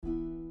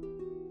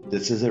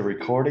This is a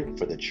recording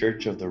for the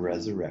Church of the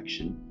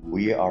Resurrection.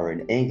 We are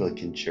an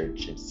Anglican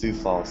church in Sioux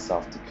Falls,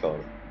 South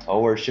Dakota. Our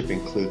worship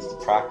includes the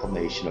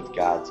proclamation of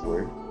God's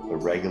Word, the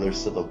regular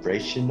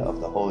celebration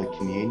of the Holy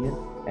Communion,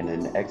 and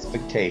an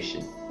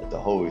expectation that the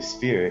Holy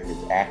Spirit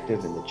is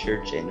active in the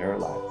church and our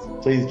lives.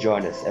 Please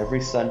join us every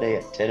Sunday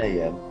at 10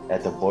 a.m.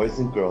 at the Boys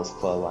and Girls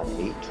Club on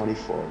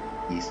 824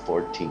 East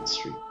 14th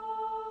Street.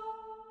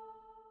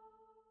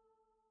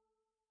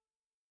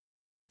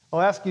 I'll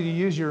ask you to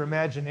use your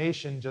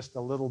imagination just a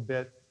little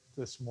bit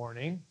this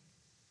morning.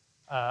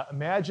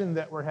 Imagine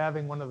that we're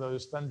having one of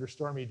those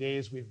thunderstormy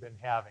days we've been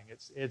having.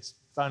 It's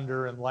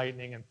thunder and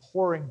lightning and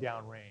pouring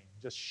down rain.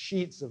 Just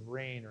sheets of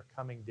rain are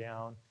coming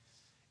down.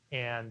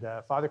 And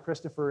Father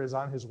Christopher is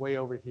on his way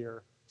over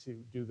here to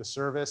do the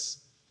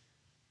service.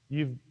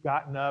 You've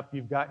gotten up,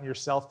 you've gotten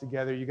yourself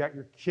together, you got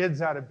your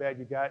kids out of bed,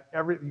 you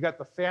got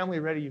the family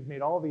ready, you've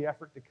made all the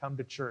effort to come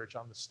to church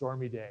on the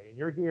stormy day. And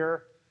you're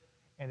here,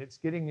 and it's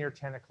getting near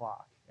 10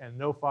 o'clock, and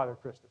no Father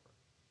Christopher.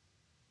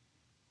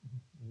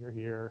 You're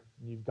here,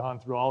 and you've gone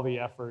through all the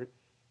effort,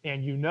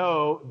 and you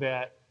know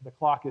that the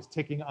clock is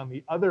ticking on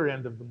the other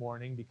end of the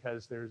morning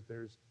because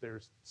there's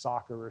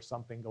soccer or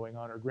something going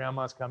on, or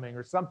grandma's coming,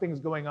 or something's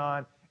going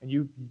on, and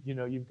you've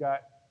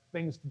got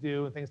things to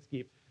do and things to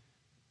keep.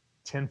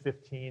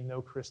 10:15,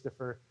 no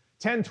Christopher.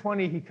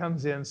 10:20, he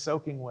comes in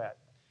soaking wet.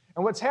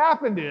 And what's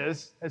happened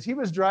is, as he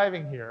was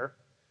driving here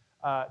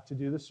to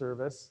do the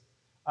service,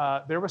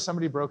 there was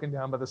somebody broken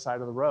down by the side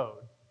of the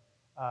road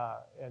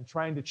and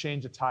trying to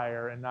change a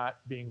tire and not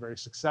being very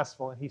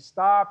successful. And he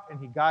stopped and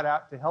he got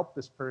out to help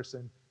this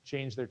person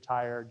change their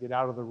tire, get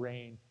out of the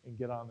rain, and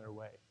get on their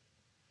way.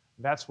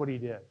 That's what he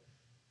did.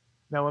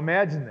 Now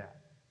imagine that.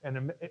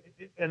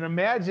 And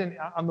imagine,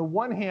 on the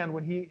one hand,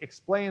 when he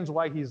explains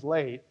why he's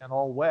late and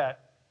all wet,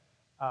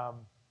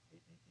 on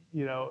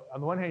the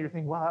one hand, you're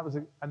thinking, wow, that was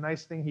a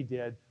nice thing he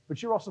did.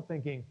 But you're also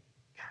thinking,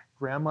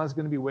 Grandma's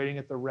going to be waiting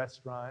at the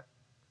restaurant.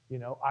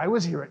 I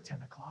was here at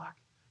 10 o'clock.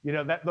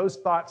 Those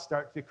thoughts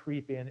start to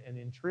creep in and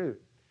intrude.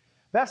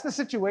 That's the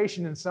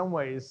situation in some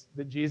ways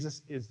that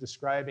Jesus is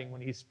describing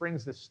when he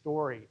springs this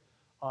story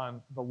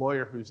on the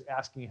lawyer who's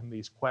asking him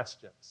these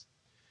questions.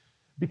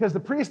 Because the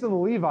priest and the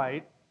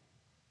Levite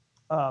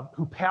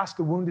who passed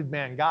the wounded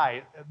man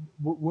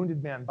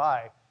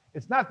by,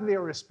 it's not that they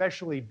were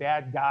especially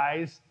bad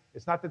guys.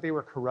 It's not that they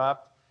were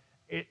corrupt.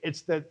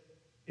 It's that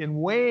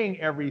in weighing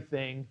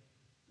everything,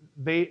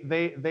 they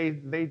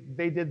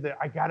did the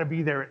I got to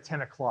be there at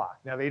 10 o'clock.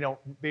 Now they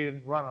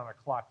didn't run on a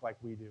clock like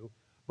we do,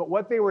 but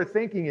what they were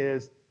thinking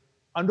is,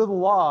 under the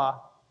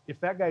law, if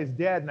that guy's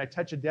dead and I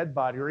touch a dead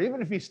body, or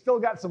even if he's still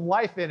got some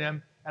life in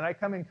him and I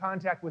come in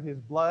contact with his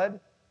blood,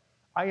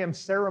 I am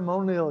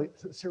ceremonially,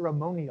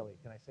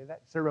 can I say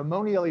that?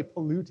 Ceremonially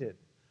polluted.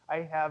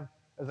 I have,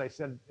 as I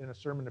said in a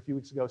sermon a few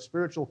weeks ago,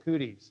 spiritual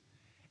cooties,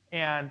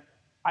 and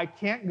I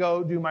can't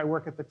go do my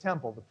work at the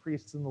temple. The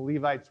priests and the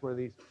Levites were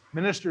these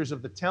ministers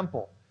of the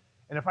temple.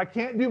 And if I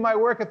can't do my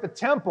work at the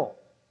temple,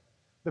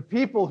 the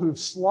people who've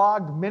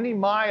slogged many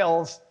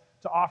miles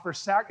to offer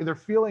sacrifice, they're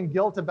feeling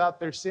guilt about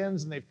their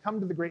sins, and they've come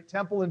to the great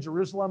temple in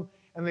Jerusalem,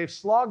 and they've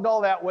slogged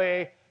all that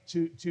way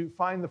to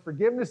find the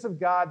forgiveness of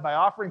God by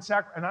offering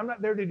sacrifice. And I'm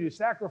not there to do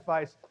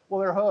sacrifice. Well,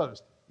 they're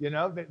hosed.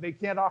 They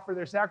can't offer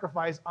their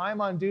sacrifice.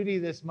 I'm on duty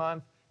this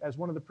month as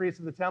one of the priests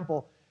of the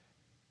temple.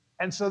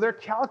 And so they're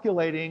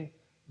calculating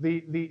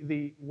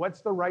the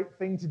what's the right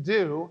thing to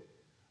do,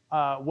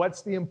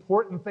 what's the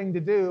important thing to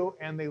do,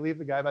 and they leave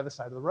the guy by the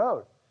side of the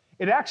road.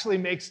 It actually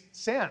makes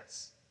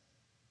sense.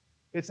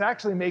 It's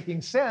actually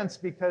making sense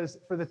because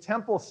for the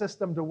temple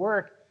system to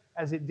work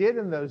as it did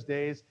in those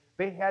days,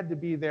 they had to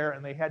be there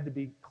and they had to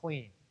be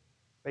clean.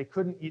 They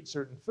couldn't eat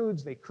certain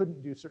foods, they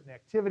couldn't do certain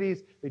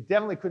activities, they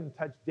definitely couldn't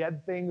touch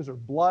dead things or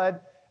blood,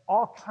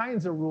 all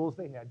kinds of rules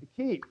they had to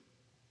keep.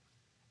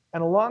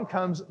 And along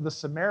comes the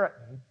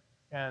Samaritan,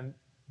 and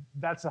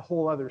that's a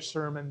whole other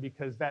sermon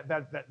because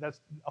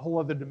that's a whole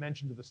other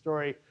dimension to the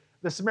story.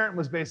 The Samaritan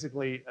was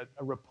basically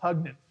a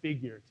repugnant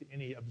figure to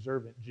any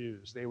observant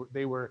Jews.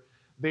 They were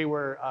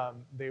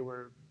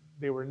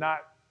not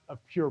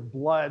of pure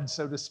blood,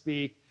 so to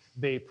speak.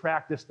 They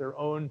practiced their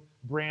own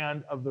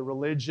brand of the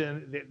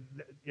religion.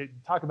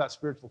 Talk about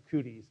spiritual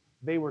cooties.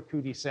 They were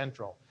cootie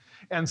central.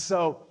 And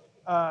so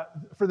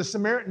for the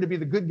Samaritan to be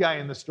the good guy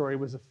in the story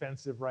was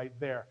offensive right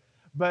there.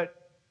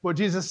 But what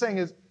Jesus is saying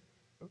is,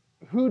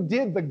 who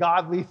did the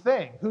godly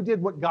thing? Who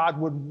did what God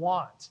would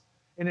want?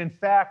 And in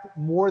fact,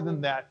 more than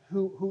that,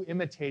 who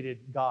imitated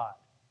God?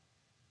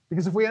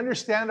 Because if we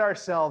understand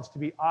ourselves to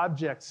be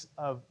objects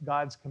of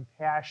God's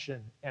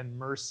compassion and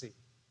mercy,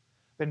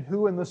 then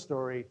who in the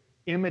story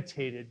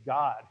imitated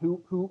God?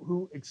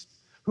 Who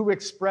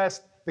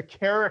expressed the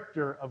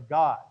character of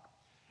God?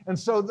 And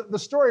so the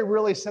story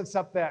really sets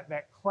up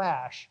that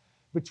clash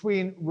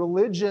between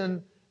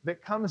religion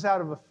that comes out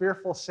of a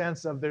fearful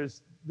sense of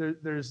there's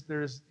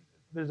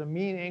a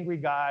mean, angry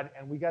God,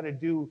 and we got to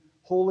do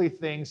holy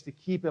things to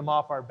keep him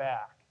off our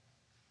back,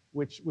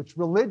 which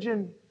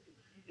religion,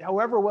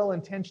 however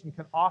well-intentioned,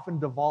 can often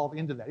devolve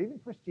into that. Even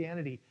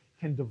Christianity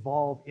can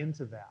devolve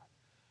into that.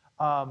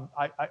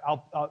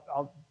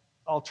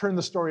 I'll turn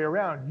the story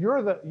around.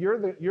 You're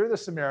the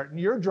Samaritan.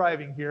 You're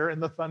driving here in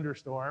the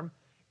thunderstorm,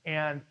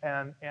 and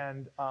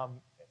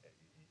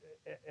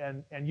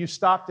you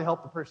stop to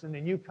help the person,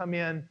 and you come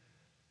in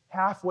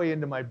halfway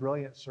into my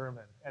brilliant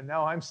sermon, and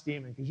now I'm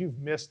steaming because you've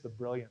missed the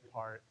brilliant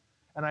part.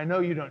 And I know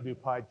you don't do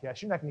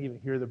podcasts. You're not going to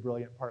even hear the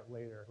brilliant part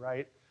later,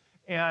 right?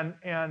 And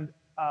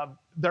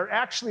there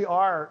actually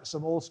are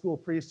some old school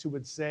priests who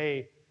would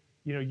say,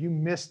 you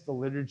missed the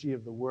liturgy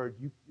of the word.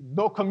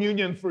 No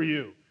communion for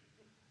you,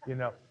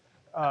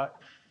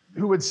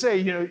 who would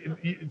say,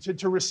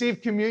 to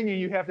receive communion,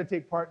 you have to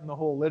take part in the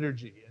whole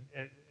liturgy.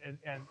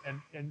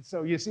 And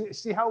so you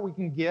see how we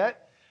can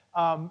get,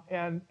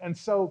 and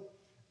so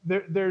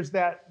there's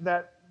that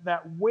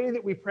way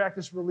that we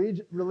practice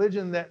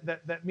religion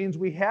that means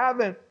we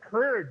haven't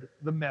heard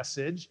the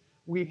message.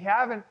 We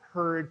haven't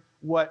heard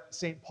what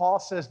St. Paul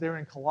says there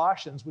in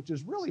Colossians, which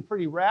is really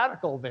pretty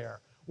radical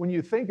there when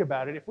you think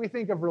about it. If we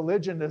think of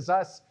religion as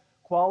us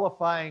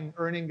qualifying,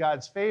 earning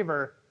God's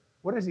favor,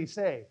 what does he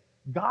say?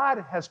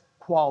 God has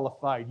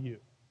qualified you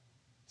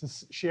to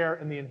share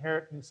in the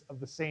inheritance of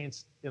the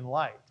saints in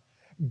light.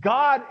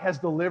 God has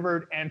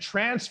delivered and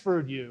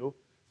transferred you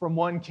from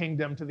one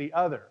kingdom to the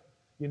other.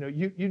 You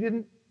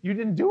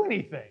didn't do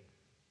anything.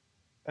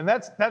 And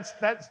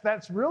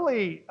that's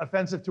really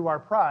offensive to our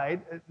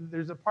pride.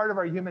 There's a part of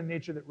our human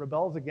nature that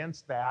rebels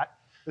against that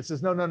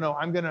says, no,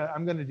 I'm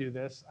gonna do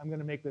this. I'm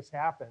gonna make this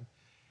happen.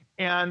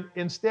 And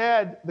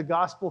instead, the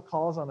gospel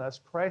calls on us,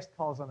 Christ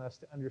calls on us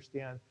to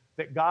understand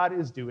that God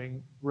is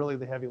doing really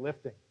the heavy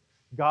lifting.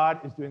 God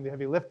is doing the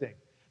heavy lifting.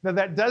 Now,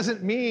 that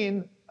doesn't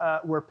mean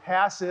we're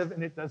passive,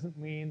 and it doesn't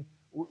mean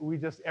we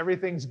just,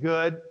 everything's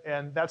good,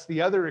 and that's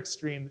the other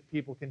extreme that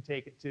people can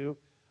take it to.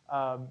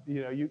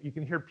 You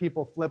can hear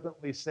people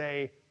flippantly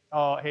say,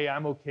 oh, hey,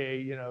 I'm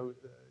okay,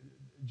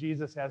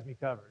 Jesus has me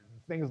covered,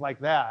 and things like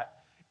that.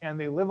 And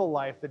they live a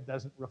life that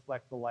doesn't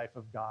reflect the life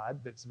of God,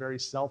 that's very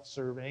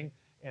self-serving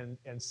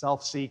and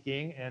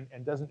self-seeking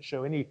and doesn't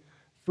show any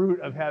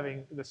fruit of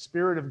having the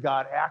Spirit of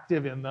God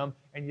active in them,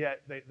 and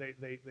yet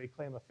they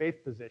claim a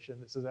faith position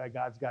that says that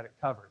God's got it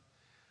covered.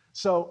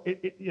 So,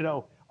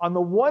 on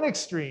the one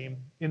extreme,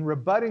 in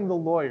rebutting the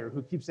lawyer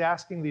who keeps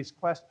asking these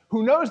questions,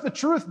 who knows the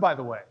truth, by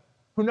the way,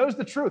 who knows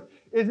the truth.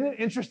 Isn't it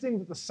interesting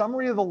that the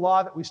summary of the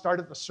law that we start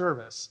at the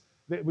service,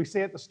 that we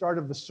say at the start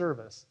of the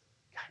service,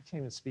 God, I can't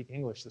even speak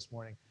English this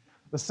morning.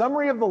 The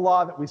summary of the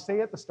law that we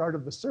say at the start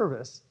of the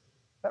service,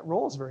 that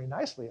rolls very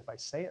nicely if I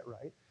say it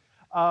right,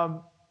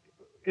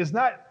 is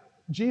not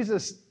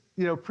Jesus,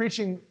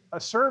 preaching a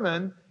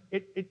sermon.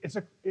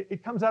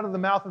 It comes out of the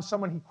mouth of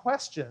someone he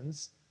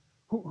questions,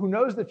 who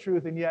knows the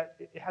truth and yet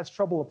it has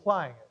trouble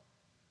applying it.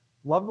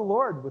 Love the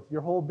Lord with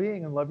your whole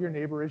being and love your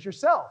neighbor as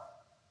yourself.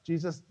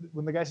 Jesus,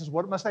 when the guy says,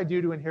 what must I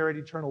do to inherit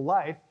eternal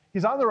life?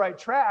 He's on the right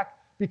track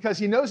because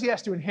he knows he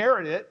has to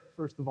inherit it,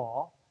 first of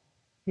all.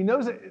 He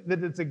knows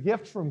that it's a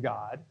gift from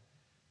God.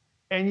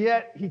 And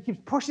yet he keeps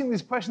pushing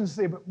these questions to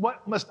say, but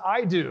what must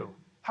I do?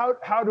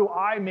 How do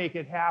I make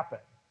it happen?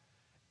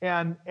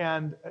 And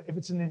if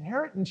it's an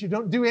inheritance, you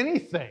don't do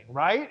anything,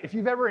 right? If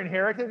you've ever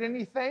inherited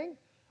anything,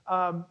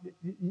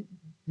 you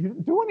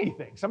didn't do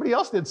anything. Somebody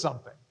else did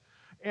something.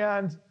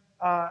 And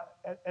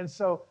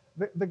so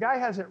the guy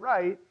has it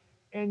right,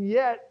 and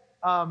yet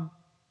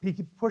he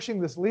keeps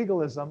pushing this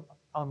legalism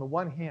on the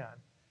one hand,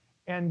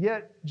 and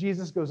yet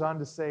Jesus goes on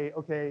to say,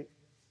 okay,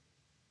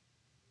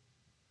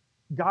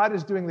 God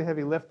is doing the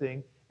heavy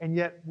lifting, and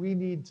yet we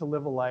need to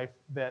live a life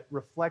that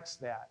reflects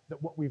that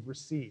what we've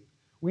received.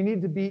 We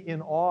need to be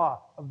in awe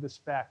of this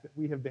fact that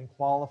we have been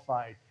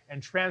qualified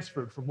and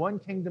transferred from one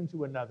kingdom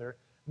to another,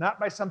 not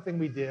by something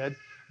we did,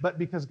 but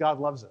because God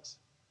loves us,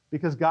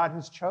 because God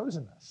has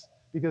chosen us,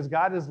 because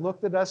God has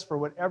looked at us for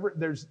whatever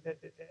there's,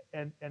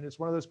 and it's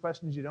one of those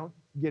questions you don't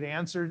get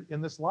answered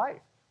in this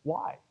life.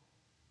 Why?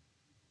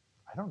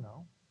 I don't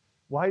know.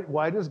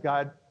 Why does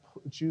God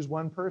choose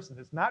one person?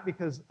 It's not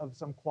because of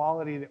some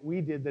quality that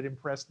we did that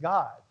impressed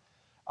God.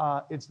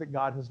 It's that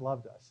God has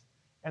loved us.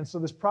 And so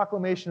this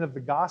proclamation of the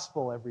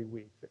gospel every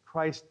week, that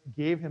Christ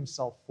gave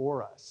himself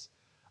for us,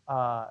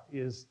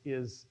 is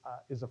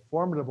a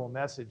formidable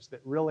message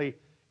that really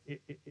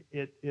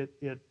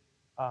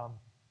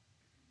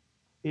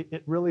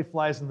it really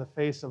flies in the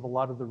face of a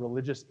lot of the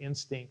religious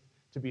instinct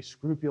to be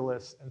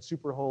scrupulous and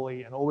super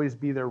holy and always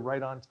be there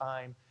right on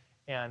time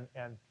and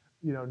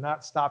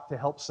not stop to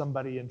help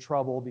somebody in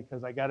trouble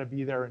because I got to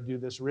be there and do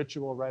this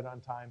ritual right on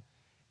time.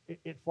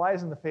 It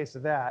flies in the face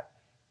of that,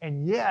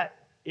 and yet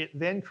it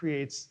then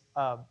creates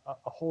a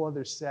whole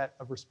other set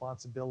of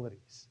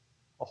responsibilities,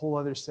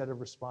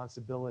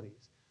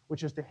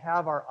 which is to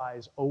have our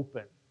eyes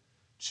open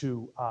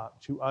to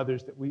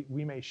others, that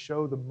we may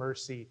show the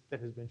mercy that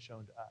has been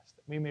shown to us,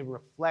 that we may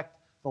reflect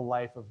the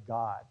life of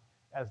God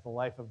as the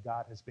life of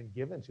God has been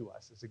given to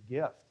us as a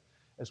gift,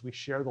 as we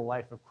share the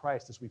life of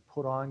Christ, as we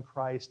put on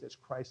Christ, as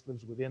Christ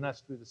lives within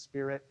us through the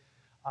Spirit.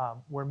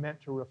 We're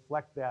meant to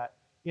reflect that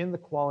in the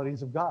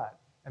qualities of God.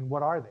 And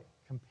what are they?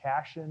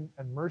 Compassion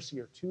and mercy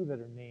are two that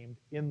are named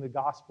in the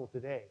gospel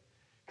today.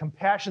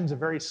 Compassion's a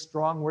very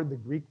strong word. The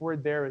Greek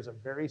word there is a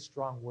very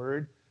strong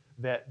word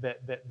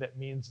that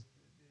means,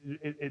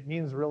 it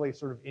means really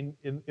sort of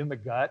in the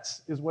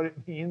guts is what it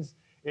means.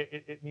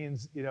 It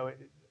means,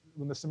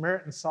 when the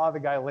Samaritan saw the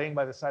guy laying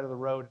by the side of the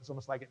road, it's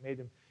almost like it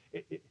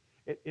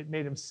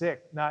made him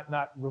sick,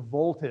 not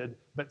revolted,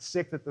 but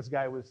sick that this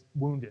guy was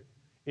wounded.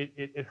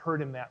 It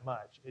hurt him that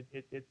much.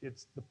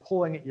 It's the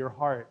pulling at your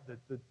heart,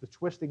 the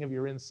twisting of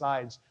your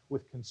insides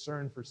with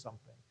concern for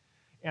something.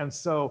 And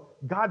so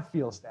God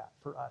feels that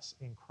for us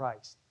in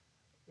Christ.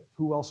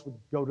 Who else would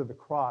go to the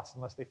cross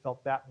unless they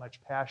felt that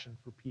much passion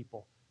for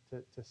people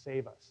to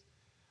save us?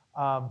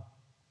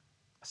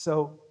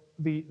 So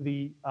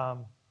the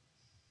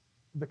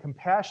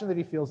compassion that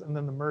he feels, and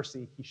then the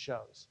mercy he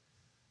shows.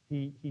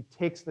 He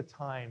takes the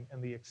time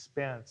and the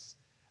expense,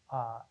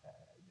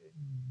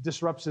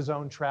 disrupts his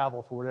own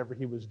travel for whatever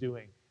he was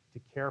doing to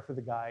care for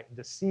the guy and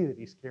to see that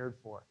he's cared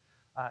for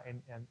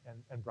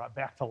and brought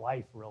back to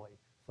life, really,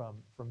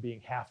 from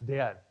being half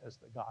dead, as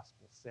the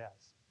gospel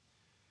says.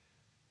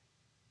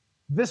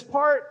 This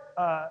part,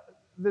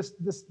 this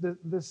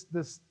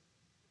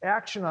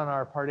action on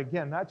our part,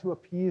 again, not to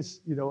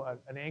appease,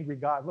 an angry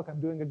God. Look, I'm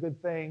doing a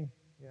good thing.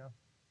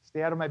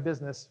 Stay out of my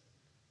business.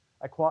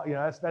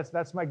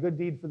 That's my good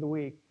deed for the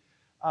week.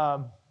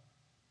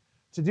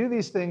 To do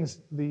these things,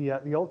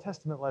 the Old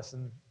Testament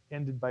lesson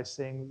ended by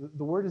saying,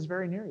 the word is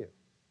very near you.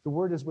 The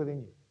word is within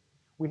you.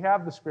 We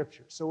have the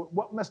scripture. So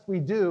what must we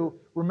do?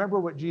 Remember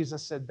what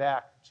Jesus said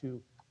back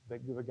to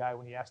the guy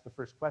when he asked the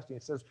first question.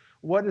 He says,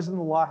 what is in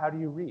the law? How do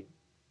you read?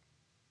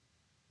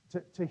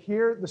 To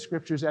hear the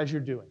scriptures as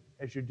you're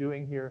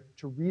doing here,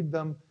 to read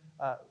them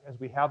as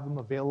we have them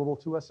available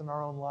to us in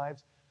our own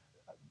lives.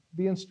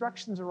 The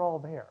instructions are all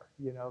there.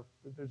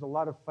 There's a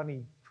lot of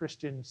funny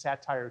Christian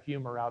satire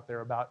humor out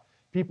there about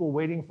people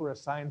waiting for a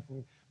sign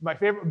from my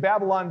favorite,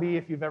 Babylon Bee,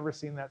 if you've ever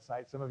seen that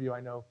site. Some of you I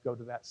know go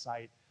to that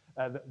site.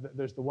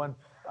 There's the one,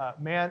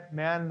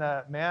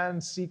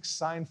 man seeks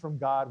sign from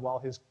God while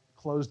his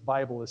closed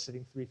Bible is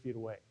sitting 3 feet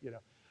away.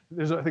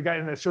 There's the guy,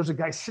 and it shows a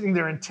guy sitting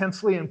there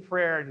intensely in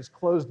prayer, and his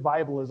closed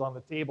Bible is on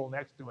the table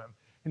next to him,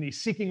 and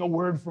he's seeking a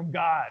word from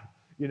God.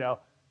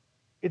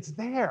 It's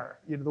there.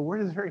 The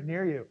word is very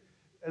near you.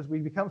 As we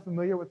become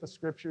familiar with the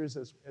scriptures,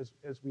 as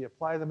we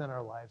apply them in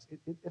our lives,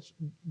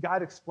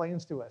 God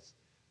explains to us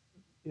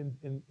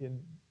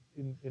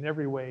in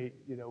every way,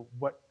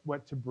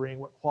 what to bring,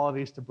 what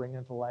qualities to bring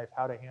into life,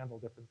 how to handle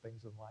different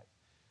things in life.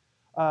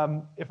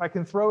 If I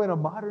can throw in a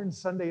modern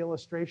Sunday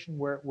illustration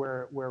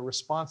where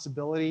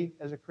responsibility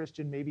as a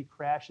Christian maybe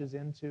crashes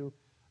into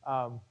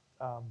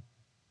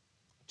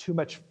too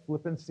much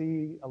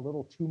flippancy, a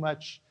little too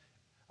much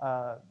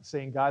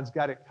saying God's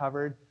got it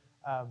covered.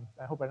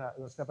 I hope I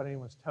don't step on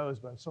anyone's toes,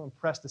 but I'm so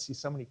impressed to see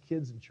so many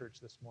kids in church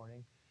this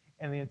morning.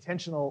 And the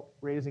intentional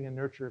raising and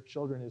nurture of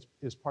children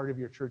is part of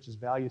your church's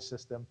value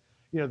system.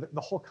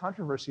 The whole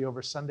controversy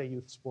over Sunday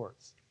youth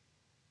sports,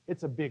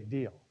 it's a big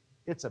deal.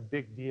 It's a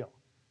big deal.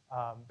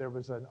 There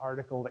was an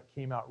article that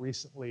came out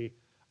recently.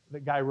 The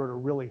guy wrote a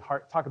really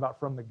talk about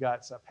from the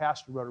guts. A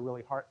pastor wrote a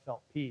really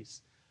heartfelt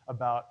piece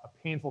about a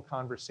painful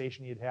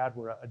conversation he had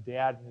where a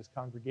dad in his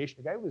congregation,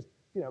 a guy who was,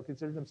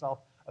 considered himself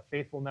a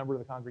faithful member of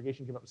the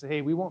congregation, came up and said,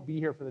 hey, we won't be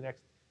here for the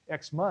next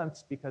X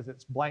months because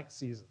it's blank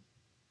season.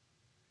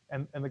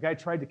 And the guy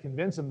tried to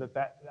convince him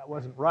that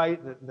wasn't right,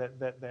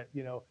 that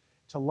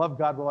to love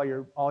God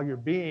with all your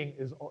being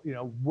is,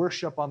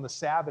 worship on the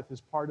Sabbath is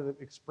part of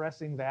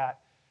expressing that,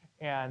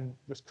 and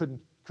just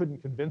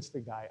couldn't convince the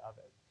guy of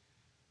it.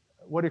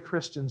 What do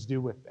Christians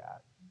do with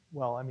that?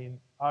 Well,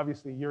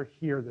 obviously you're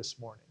here this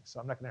morning, so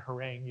I'm not going to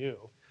harangue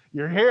you.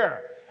 You're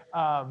here.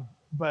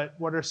 But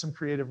what are some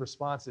creative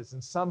responses?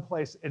 In some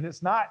place, and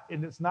it's not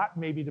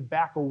maybe to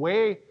back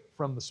away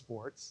from the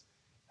sports.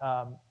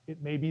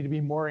 It may be to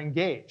be more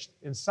engaged.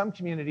 In some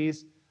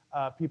communities,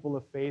 people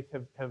of faith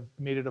have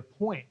made it a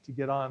point to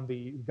get on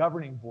the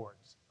governing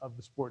boards of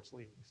the sports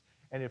leagues.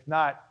 And if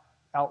not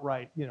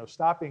outright,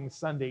 stopping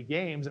Sunday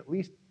games, at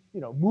least,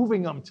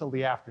 moving them till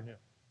the afternoon,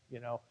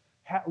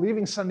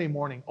 leaving Sunday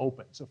morning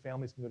open so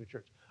families can go to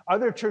church.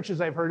 Other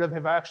churches I've heard of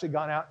have actually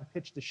gone out and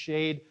pitched a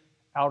shade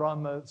out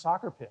on the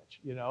soccer pitch,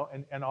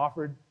 and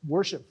offered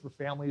worship for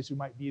families who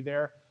might be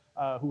there,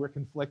 who are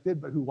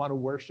conflicted, but who want to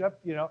worship,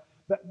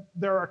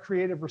 there are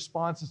creative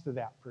responses to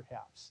that,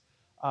 perhaps.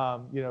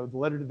 The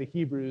letter to the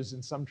Hebrews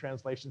in some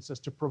translations says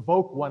to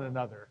provoke one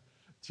another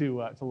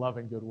to love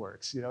and good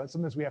works.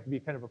 Sometimes we have to be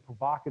kind of a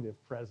provocative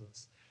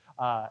presence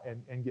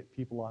and get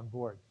people on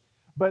board.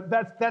 But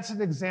that's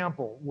an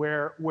example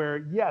where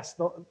yes,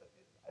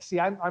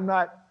 I'm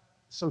not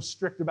so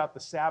strict about the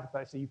Sabbath.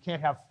 I say you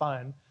can't have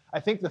fun. I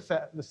think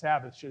the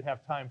Sabbath should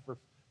have time for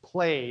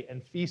play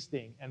and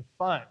feasting and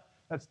fun.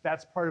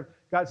 That's part of,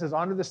 God says,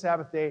 honor the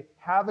Sabbath day,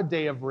 have a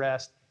day of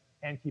rest,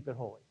 and keep it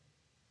holy.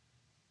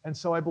 And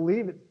so I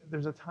believe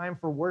there's a time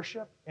for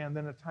worship and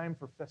then a time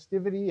for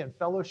festivity and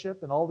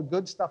fellowship and all the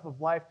good stuff of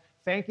life,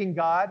 thanking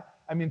God.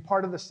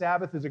 Part of the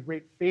Sabbath is a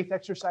great faith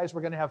exercise.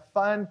 We're going to have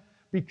fun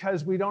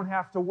because we don't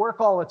have to work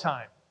all the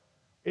time.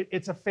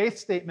 It's a faith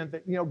statement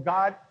that,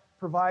 God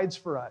provides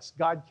for us.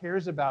 God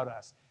cares about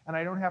us. And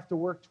I don't have to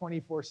work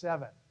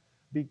 24/7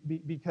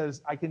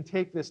 because I can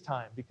take this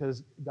time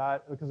because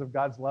of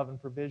God's love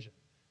and provision.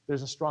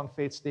 There's a strong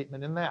faith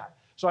statement in that.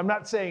 So I'm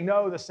not saying,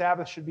 no, the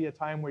Sabbath should be a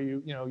time where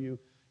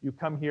you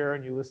come here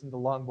and you listen to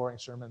long, boring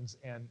sermons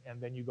and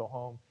then you go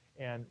home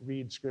and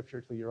read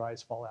scripture till your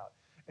eyes fall out.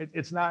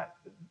 It's not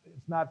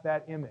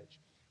that image.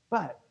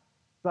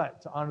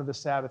 But to honor the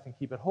Sabbath and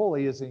keep it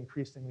holy is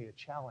increasingly a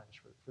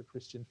challenge for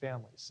Christian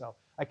families. So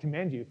I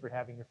commend you for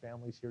having your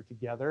families here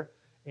together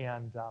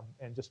and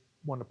just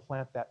want to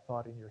plant that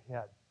thought in your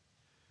head.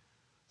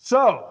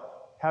 So,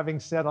 having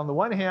said on the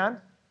one hand,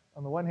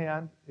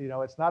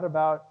 it's not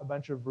about a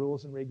bunch of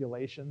rules and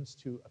regulations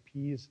to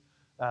appease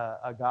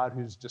a God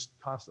who's just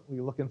constantly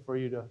looking for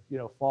you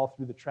to fall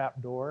through the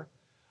trap door.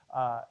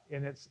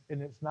 And it's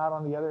not,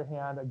 on the other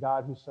hand, a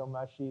God who's so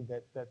mushy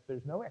that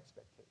there's no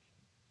expectation.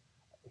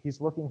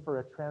 He's looking for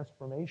a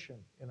transformation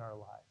in our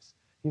lives.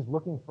 He's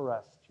looking for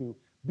us to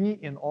be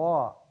in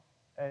awe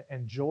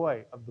and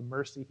joy of the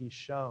mercy he's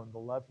shown, the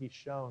love he's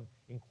shown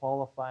in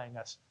qualifying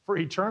us for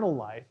eternal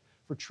life,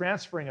 for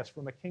transferring us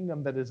from a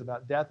kingdom that is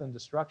about death and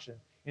destruction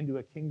into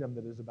a kingdom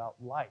that is about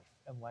life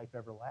and life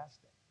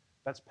everlasting.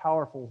 That's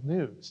powerful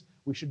news.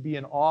 We should be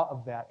in awe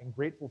of that and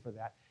grateful for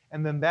that.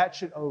 And then that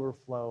should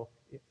overflow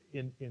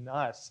in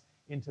us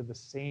into the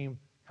same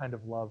kind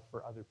of love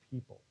for other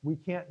people. We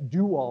can't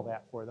do all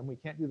that for them. We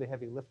can't do the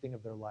heavy lifting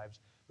of their lives,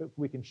 but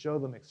we can show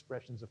them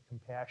expressions of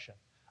compassion,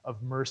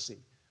 of mercy,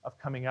 of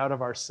coming out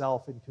of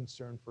ourself in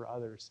concern for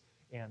others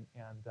and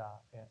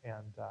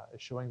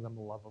showing them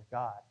the love of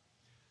God.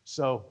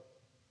 So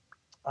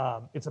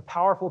it's a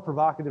powerful,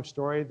 provocative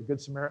story, the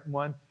Good Samaritan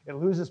one. It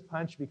loses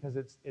punch because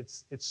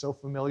it's so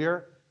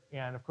familiar,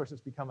 and of course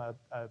it's become a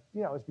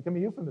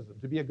euphemism.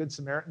 To be a good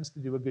Samaritan is to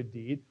do a good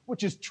deed,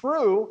 which is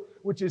true.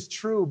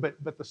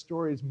 But the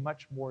story is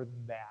much more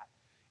than that,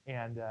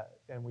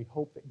 and we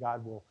hope that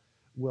God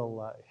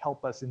will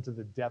help us into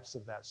the depths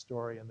of that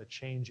story and the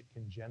change it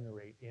can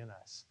generate in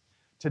us.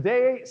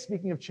 Today,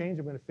 speaking of change,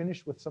 I'm going to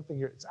finish with something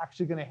here. It's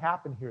actually going to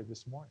happen here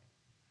this morning.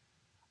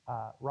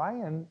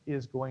 Ryan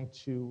is going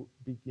to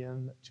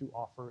begin to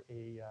offer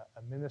a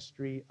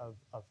ministry of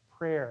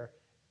prayer.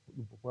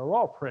 We're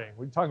all praying.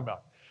 What are you talking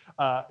about?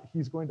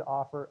 He's going to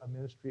offer a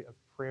ministry of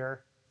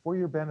prayer for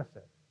your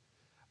benefit.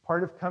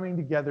 Part of coming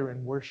together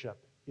in worship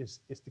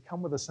is to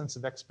come with a sense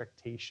of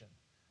expectation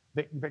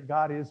that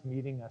God is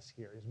meeting us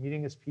here, is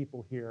meeting his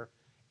people here,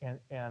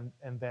 and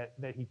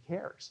that he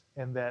cares,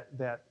 and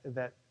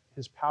that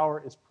his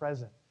power is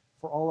present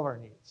for all of our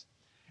needs.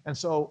 And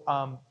so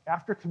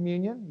after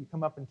communion, you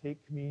come up and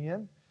take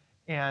communion,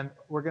 and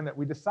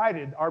we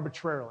decided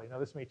arbitrarily, now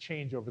this may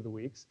change over the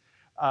weeks,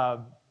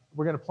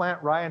 we're going to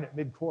plant Ryan at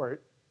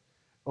mid-court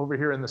over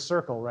here in the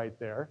circle right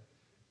there.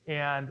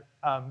 And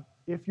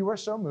if you are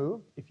so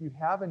moved, if you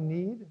have a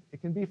need,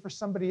 it can be for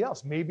somebody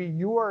else. Maybe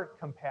your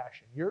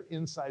compassion, your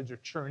insides are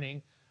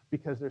churning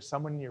because there's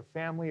someone in your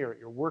family or at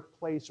your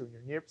workplace or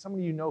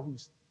somebody you know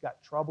who's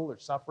got trouble or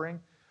suffering.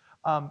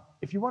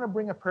 If you want to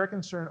bring a prayer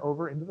concern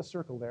over into the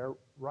circle there,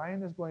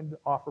 Ryan is going to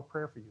offer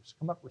prayer for you. So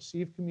come up,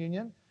 receive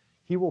communion.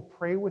 He will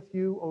pray with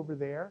you over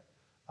there.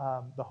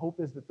 The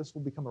hope is that this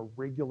will become a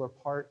regular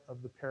part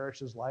of the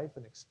parish's life,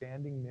 an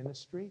expanding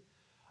ministry.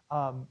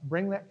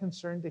 Bring that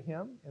concern to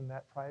him in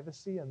that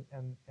privacy and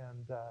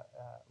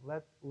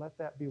let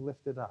that be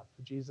lifted up.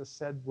 Jesus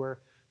said, where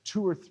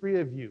 2 or 3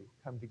 of you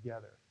come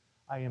together,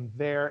 I am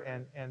there.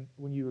 And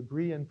when you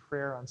agree in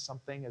prayer on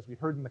something, as we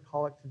heard in the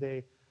collect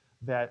today,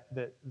 that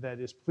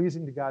is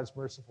pleasing to God's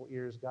merciful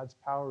ears, God's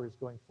power is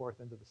going forth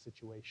into the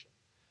situation.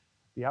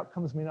 The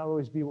outcomes may not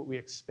always be what we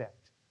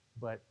expect,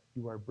 but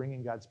you are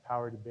bringing God's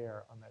power to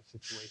bear on that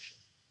situation.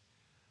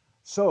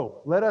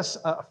 So let us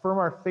affirm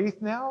our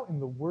faith now in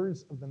the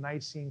words of the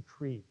Nicene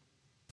Creed.